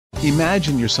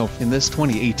Imagine yourself in this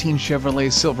 2018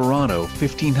 Chevrolet Silverado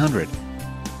 1500.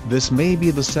 This may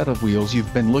be the set of wheels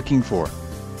you've been looking for.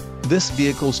 This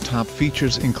vehicle's top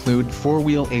features include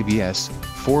 4-wheel ABS,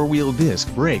 4-wheel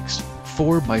disc brakes,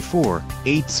 4x4,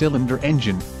 8-cylinder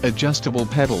engine, adjustable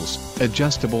pedals,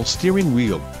 adjustable steering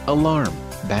wheel, alarm,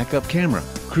 backup camera,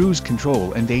 cruise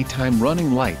control and daytime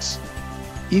running lights.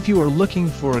 If you are looking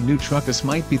for a new truck, this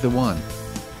might be the one.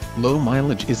 Low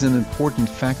mileage is an important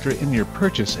factor in your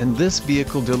purchase, and this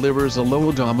vehicle delivers a low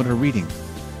odometer reading.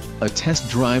 A test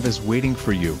drive is waiting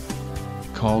for you.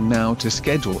 Call now to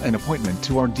schedule an appointment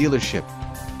to our dealership.